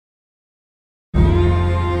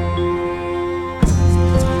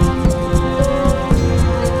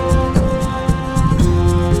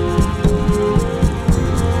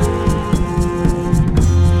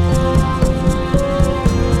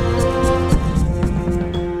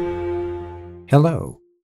Hello,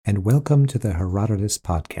 and welcome to the Herodotus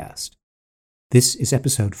podcast. This is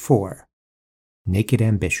episode 4, Naked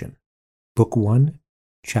Ambition, Book 1,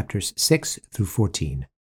 chapters 6 through 14.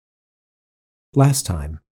 Last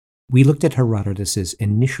time, we looked at Herodotus's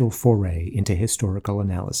initial foray into historical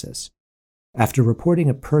analysis. After reporting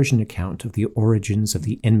a Persian account of the origins of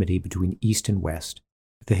the enmity between East and West,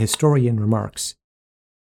 the historian remarks,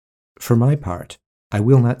 "For my part, I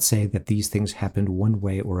will not say that these things happened one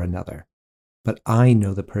way or another. But I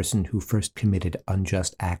know the person who first committed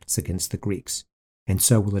unjust acts against the Greeks, and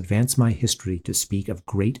so will advance my history to speak of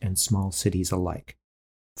great and small cities alike.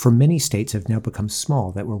 For many states have now become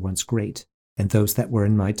small that were once great, and those that were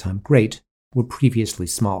in my time great were previously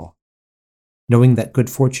small. Knowing that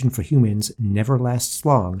good fortune for humans never lasts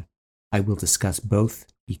long, I will discuss both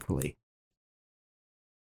equally."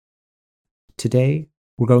 Today,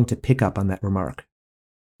 we're going to pick up on that remark.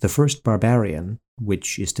 The first barbarian,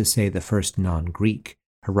 which is to say the first non-Greek,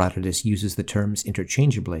 Herodotus uses the terms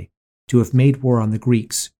interchangeably, to have made war on the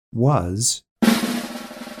Greeks was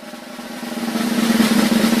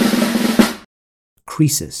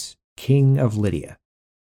Croesus, king of Lydia.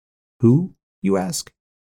 Who, you ask?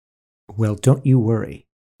 Well, don't you worry.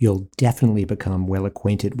 You'll definitely become well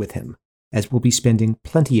acquainted with him, as we'll be spending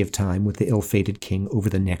plenty of time with the ill-fated king over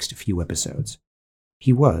the next few episodes.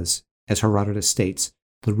 He was, as Herodotus states,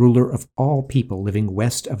 the ruler of all people living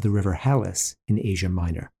west of the river Halys in Asia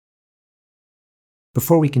Minor.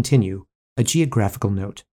 Before we continue, a geographical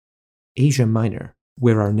note. Asia Minor,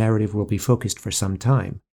 where our narrative will be focused for some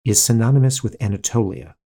time, is synonymous with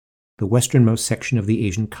Anatolia, the westernmost section of the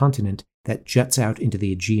Asian continent that juts out into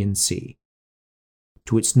the Aegean Sea.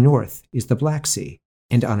 To its north is the Black Sea,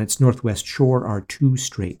 and on its northwest shore are two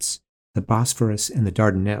straits, the Bosphorus and the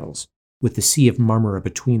Dardanelles, with the Sea of Marmara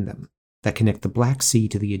between them, that connect the Black Sea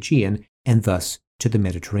to the Aegean and thus to the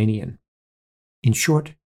Mediterranean. In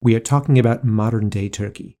short, we are talking about modern-day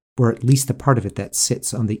Turkey, or at least the part of it that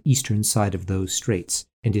sits on the eastern side of those straits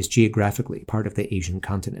and is geographically part of the Asian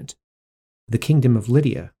continent. The kingdom of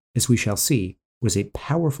Lydia, as we shall see, was a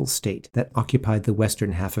powerful state that occupied the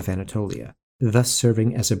western half of Anatolia, thus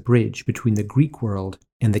serving as a bridge between the Greek world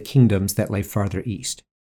and the kingdoms that lay farther east.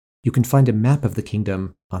 You can find a map of the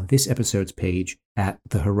kingdom on this episode's page at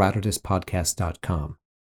theherodotuspodcast.com.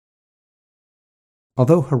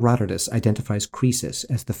 Although Herodotus identifies Croesus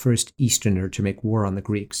as the first Easterner to make war on the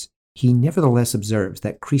Greeks, he nevertheless observes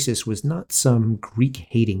that Croesus was not some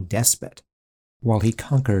Greek-hating despot. While he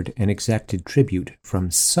conquered and exacted tribute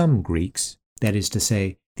from some Greeks, that is to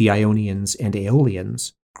say, the Ionians and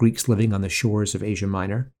Aeolians, Greeks living on the shores of Asia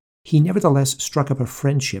Minor, he nevertheless struck up a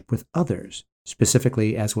friendship with others,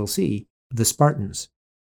 specifically, as we'll see, the Spartans.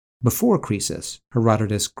 Before Croesus,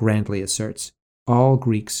 Herodotus grandly asserts, all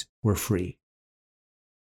Greeks were free.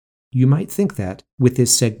 You might think that, with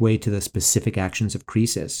this segue to the specific actions of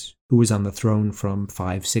Croesus, who was on the throne from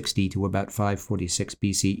 560 to about 546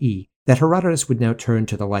 BCE, that Herodotus would now turn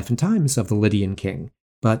to the life and times of the Lydian king.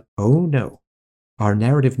 But oh no, our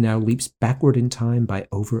narrative now leaps backward in time by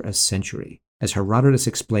over a century, as Herodotus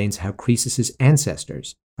explains how Croesus's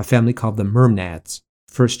ancestors, a family called the Myrmnads,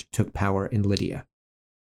 first took power in Lydia.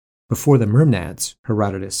 Before the Myrmnads,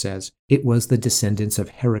 Herodotus says, it was the descendants of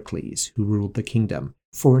Heracles who ruled the kingdom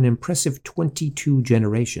for an impressive 22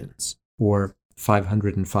 generations, or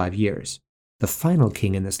 505 years. The final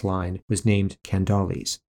king in this line was named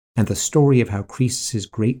Candaules, and the story of how Croesus's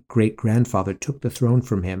great-great-grandfather took the throne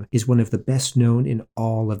from him is one of the best known in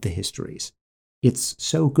all of the histories. It's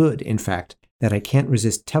so good, in fact, that I can't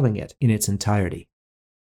resist telling it in its entirety.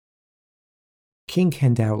 King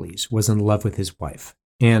Candaules was in love with his wife,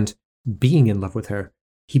 and, being in love with her,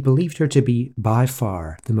 he believed her to be by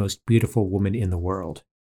far the most beautiful woman in the world.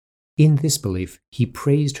 In this belief, he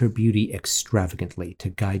praised her beauty extravagantly to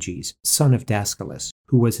Gyges, son of Dascylus,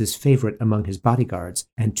 who was his favorite among his bodyguards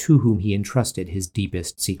and to whom he entrusted his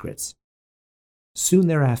deepest secrets. Soon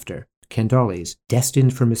thereafter, Candaules,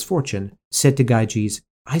 destined for misfortune, said to Gyges,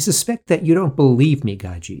 "I suspect that you don't believe me,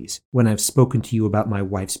 Gyges, when I've spoken to you about my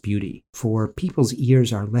wife's beauty, for people's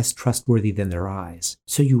ears are less trustworthy than their eyes,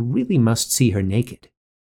 so you really must see her naked."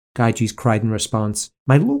 Gyges cried in response,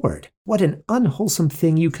 "My lord, what an unwholesome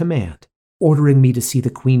thing you command, ordering me to see the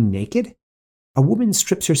queen naked? A woman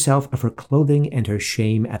strips herself of her clothing and her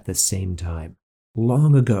shame at the same time.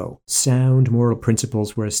 Long ago, sound moral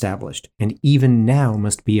principles were established, and even now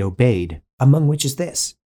must be obeyed, among which is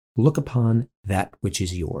this: look upon that which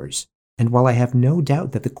is yours. And while I have no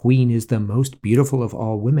doubt that the queen is the most beautiful of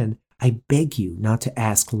all women, I beg you not to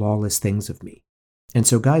ask lawless things of me." And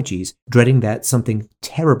so Gyges, dreading that something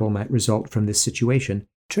terrible might result from this situation,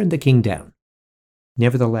 turned the king down.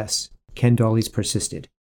 Nevertheless, Candalis persisted,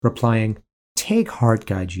 replying, "Take heart,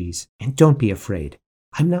 Gyges, and don't be afraid.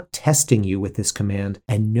 I'm not testing you with this command,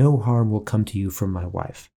 and no harm will come to you from my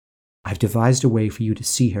wife. I've devised a way for you to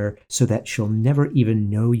see her so that she'll never even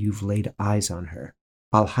know you've laid eyes on her.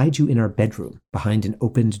 I'll hide you in our bedroom, behind an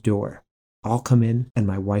opened door. I'll come in, and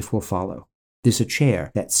my wife will follow. There's a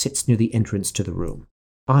chair that sits near the entrance to the room.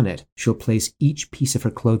 On it, she'll place each piece of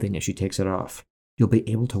her clothing as she takes it off. You'll be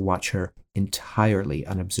able to watch her entirely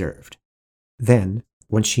unobserved. Then,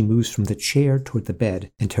 once she moves from the chair toward the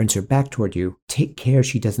bed and turns her back toward you, take care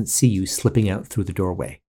she doesn't see you slipping out through the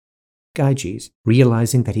doorway." Gyges,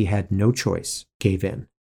 realizing that he had no choice, gave in,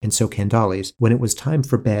 and so Candalis, when it was time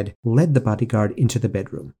for bed, led the bodyguard into the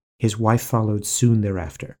bedroom. His wife followed soon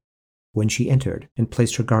thereafter. When she entered and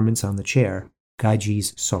placed her garments on the chair,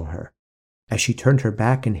 Gyges saw her. As she turned her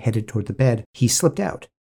back and headed toward the bed, he slipped out.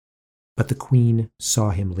 But the queen saw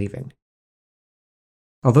him leaving.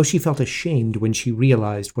 Although she felt ashamed when she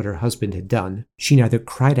realized what her husband had done, she neither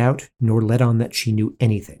cried out nor let on that she knew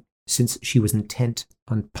anything, since she was intent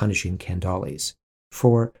on punishing Candalis.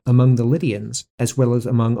 For among the Lydians, as well as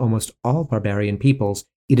among almost all barbarian peoples,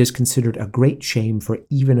 it is considered a great shame for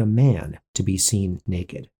even a man to be seen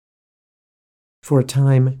naked. For a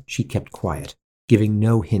time, she kept quiet, giving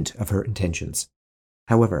no hint of her intentions.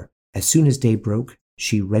 However, as soon as day broke,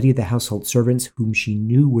 she readied the household servants whom she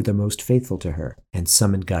knew were the most faithful to her, and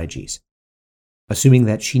summoned Gyges. Assuming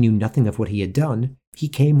that she knew nothing of what he had done, he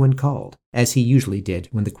came when called, as he usually did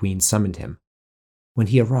when the queen summoned him. When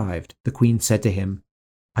he arrived, the queen said to him,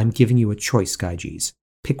 "I'm giving you a choice, Gyges.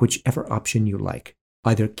 Pick whichever option you like.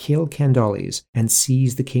 Either kill Candalis and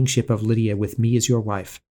seize the kingship of Lydia with me as your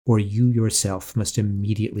wife, or you yourself must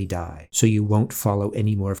immediately die, so you won't follow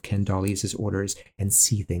any more of Candalis' orders and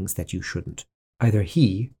see things that you shouldn't. Either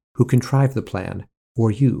he, who contrived the plan, or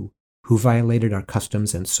you, who violated our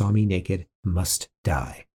customs and saw me naked, must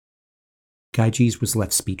die." Gyges was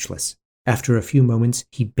left speechless. After a few moments,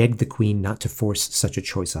 he begged the queen not to force such a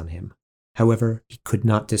choice on him. However, he could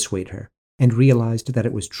not dissuade her, and realized that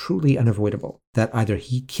it was truly unavoidable, that either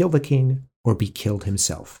he kill the king or be killed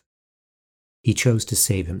himself. He chose to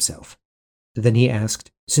save himself. Then he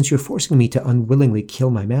asked, "Since you're forcing me to unwillingly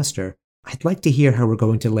kill my master, I'd like to hear how we're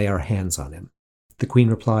going to lay our hands on him." The queen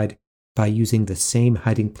replied, "By using the same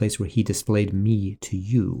hiding place where he displayed me to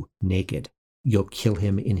you naked. You'll kill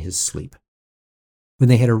him in his sleep." When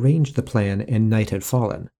they had arranged the plan and night had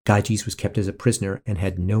fallen, Gyges was kept as a prisoner and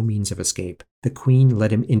had no means of escape. The queen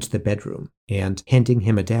led him into the bedroom and, handing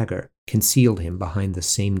him a dagger, concealed him behind the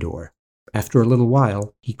same door. After a little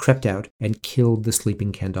while, he crept out and killed the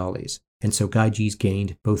sleeping Candalis, and so Gyges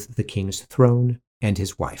gained both the king's throne and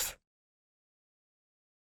his wife.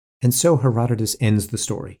 And so Herodotus ends the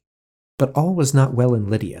story. But all was not well in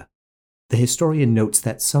Lydia. The historian notes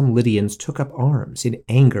that some Lydians took up arms in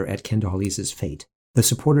anger at Candalis' fate. The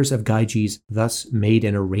supporters of Gyges thus made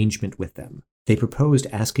an arrangement with them. They proposed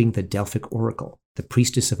asking the Delphic oracle, the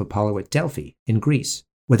priestess of Apollo at Delphi in Greece,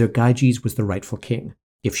 whether Gyges was the rightful king.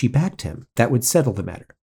 If she backed him, that would settle the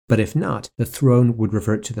matter. But if not, the throne would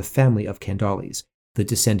revert to the family of Candalis, the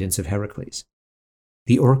descendants of Heracles.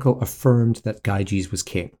 The oracle affirmed that Gyges was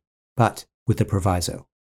king, but with a proviso.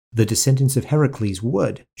 The descendants of Heracles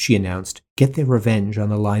would, she announced, get their revenge on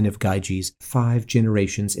the line of Gyges 5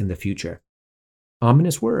 generations in the future.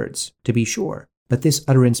 Ominous words, to be sure, but this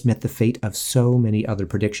utterance met the fate of so many other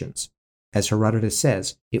predictions. As Herodotus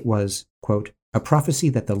says, it was, quote, "a prophecy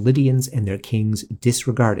that the Lydians and their kings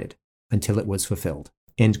disregarded until it was fulfilled."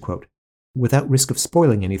 End quote. Without risk of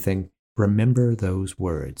spoiling anything, remember those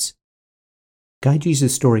words.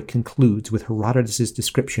 Gyges' story concludes with Herodotus'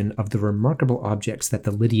 description of the remarkable objects that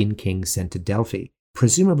the Lydian king sent to Delphi,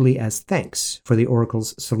 presumably as thanks for the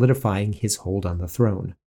oracle's solidifying his hold on the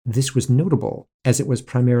throne. This was notable, as it was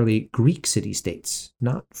primarily Greek city-states,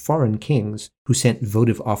 not foreign kings, who sent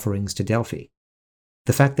votive offerings to Delphi.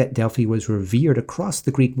 The fact that Delphi was revered across the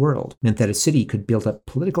Greek world meant that a city could build up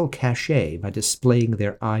political cachet by displaying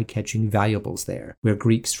their eye-catching valuables there, where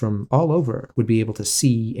Greeks from all over would be able to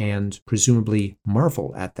see and, presumably,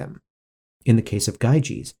 marvel at them. In the case of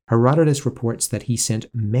Gyges, Herodotus reports that he sent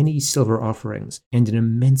many silver offerings and an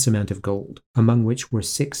immense amount of gold, among which were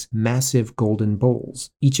 6 massive golden bowls,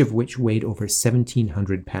 each of which weighed over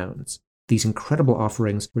 1,700 pounds. These incredible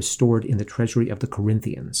offerings were stored in the treasury of the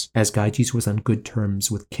Corinthians, as Gyges was on good terms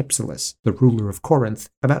with Cypselus, the ruler of Corinth,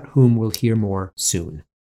 about whom we'll hear more soon.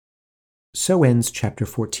 So ends chapter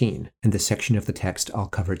 14, and the section of the text I'll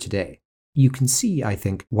cover today. You can see, I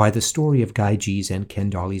think, why the story of Gyges and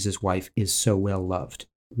Candalis' wife is so well loved.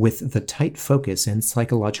 With the tight focus and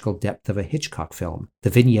psychological depth of a Hitchcock film, the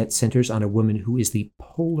vignette centers on a woman who is the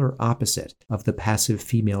polar opposite of the passive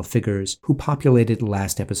female figures who populated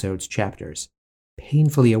last episode's chapters.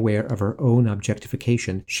 Painfully aware of her own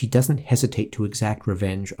objectification, she doesn't hesitate to exact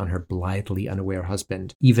revenge on her blithely unaware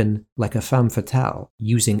husband, even, like a femme fatale,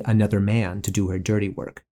 using another man to do her dirty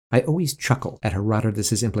work. I always chuckle at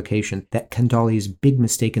Herodotus' implication that Candaules' big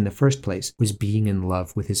mistake in the first place was being in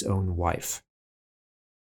love with his own wife.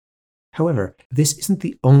 However, this isn't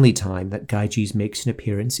the only time that Gyges makes an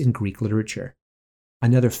appearance in Greek literature.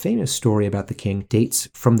 Another famous story about the king dates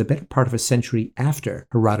from the better part of a century after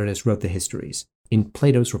Herodotus wrote the histories, in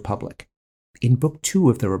Plato's Republic. In Book 2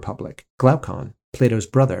 of the Republic, Glaucon, Plato's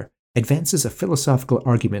brother, advances a philosophical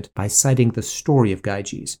argument by citing the story of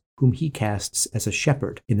Gyges, whom he casts as a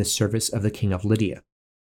shepherd in the service of the king of Lydia.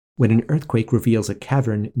 When an earthquake reveals a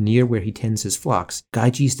cavern near where he tends his flocks,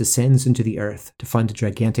 Gyges descends into the earth to find a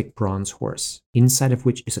gigantic bronze horse, inside of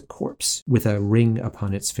which is a corpse with a ring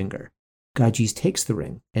upon its finger. Gyges takes the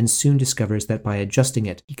ring and soon discovers that by adjusting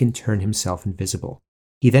it, he can turn himself invisible.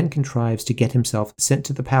 He then contrives to get himself sent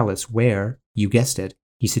to the palace where, you guessed it,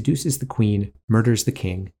 he seduces the queen, murders the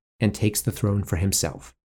king, and takes the throne for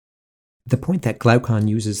himself. The point that Glaucon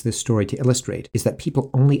uses this story to illustrate is that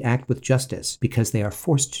people only act with justice because they are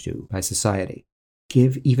forced to by society.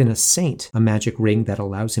 Give even a saint a magic ring that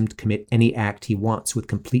allows him to commit any act he wants with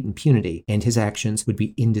complete impunity, and his actions would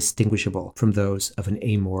be indistinguishable from those of an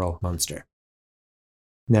amoral monster.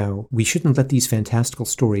 Now, we shouldn't let these fantastical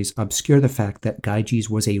stories obscure the fact that Gyges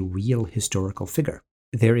was a real historical figure.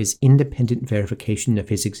 There is independent verification of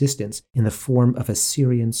his existence in the form of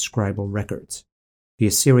Assyrian scribal records. The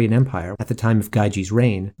Assyrian Empire, at the time of Gyges'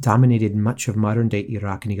 reign, dominated much of modern-day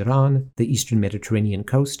Iraq and Iran, the eastern Mediterranean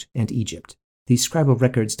coast, and Egypt. These scribal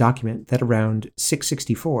records document that around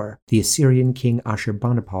 664, the Assyrian king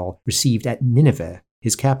Ashurbanipal received at Nineveh,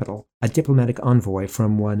 his capital, a diplomatic envoy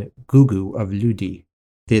from one Gugu of Ludi.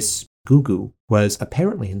 This Gugu was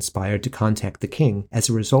apparently inspired to contact the king as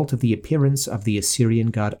a result of the appearance of the Assyrian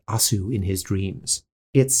god Asu in his dreams.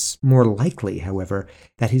 It's more likely, however,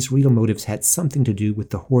 that his real motives had something to do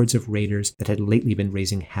with the hordes of raiders that had lately been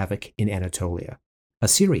raising havoc in Anatolia.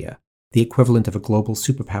 Assyria, the equivalent of a global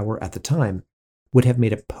superpower at the time, would have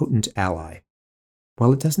made a potent ally.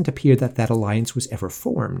 While it doesn't appear that that alliance was ever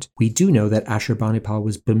formed, we do know that Ashurbanipal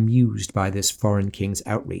was bemused by this foreign king's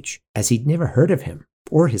outreach, as he'd never heard of him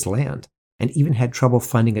or his land, and even had trouble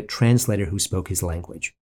finding a translator who spoke his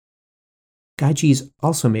language. Gyges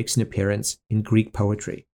also makes an appearance in Greek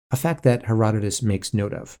poetry, a fact that Herodotus makes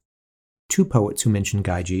note of. Two poets who mention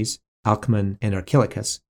Gyges, Alcman and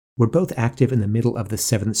Archilochus, were both active in the middle of the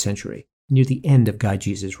 7th century, near the end of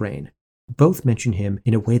Gyges' reign. Both mention him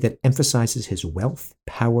in a way that emphasizes his wealth,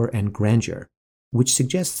 power, and grandeur, which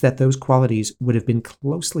suggests that those qualities would have been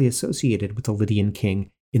closely associated with the Lydian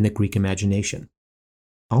king in the Greek imagination.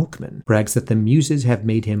 Alcman brags that the Muses have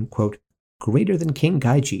made him, quote, greater than King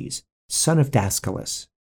Gyges, son of Dascalus,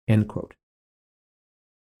 end quote.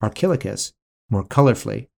 Archilochus, more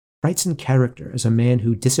colorfully, writes in character as a man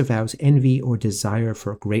who disavows envy or desire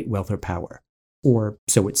for great wealth or power, or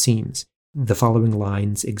so it seems. The following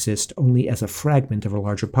lines exist only as a fragment of a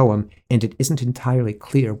larger poem, and it isn't entirely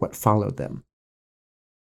clear what followed them.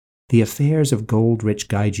 The affairs of gold-rich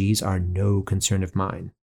Gyges are no concern of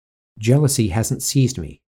mine. Jealousy hasn't seized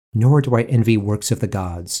me, nor do I envy works of the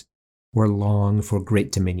gods, or long for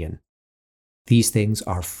great dominion. These things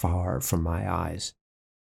are far from my eyes.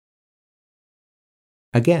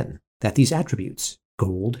 Again, that these attributes,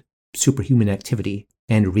 gold, superhuman activity,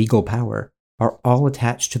 and regal power, are all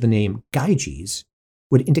attached to the name Gyges,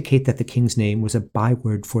 would indicate that the king's name was a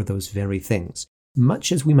byword for those very things,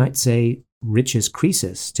 much as we might say rich as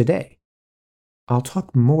Croesus today. I'll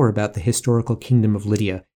talk more about the historical kingdom of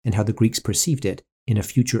Lydia and how the Greeks perceived it in a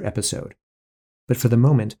future episode. But for the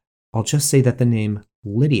moment, I'll just say that the name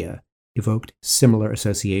Lydia evoked similar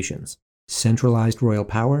associations, centralized royal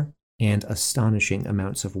power and astonishing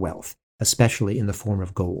amounts of wealth, especially in the form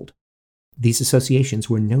of gold. These associations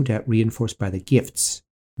were no doubt reinforced by the gifts,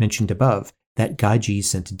 mentioned above, that Gyges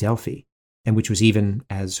sent to Delphi, and which was even,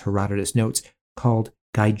 as Herodotus notes, called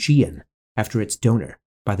Gygean, after its donor,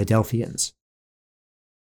 by the Delphians.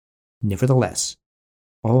 Nevertheless,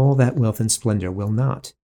 all that wealth and splendor will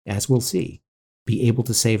not, as we'll see, be able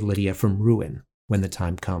to save Lydia from ruin when the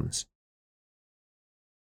time comes.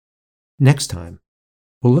 Next time,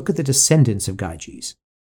 we'll look at the descendants of Gyges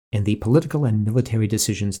and the political and military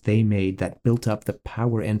decisions they made that built up the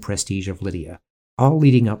power and prestige of Lydia, all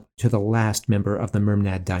leading up to the last member of the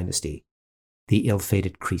Myrmidad dynasty, the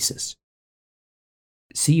ill-fated Croesus.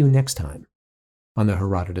 See you next time on the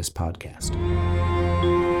Herodotus podcast.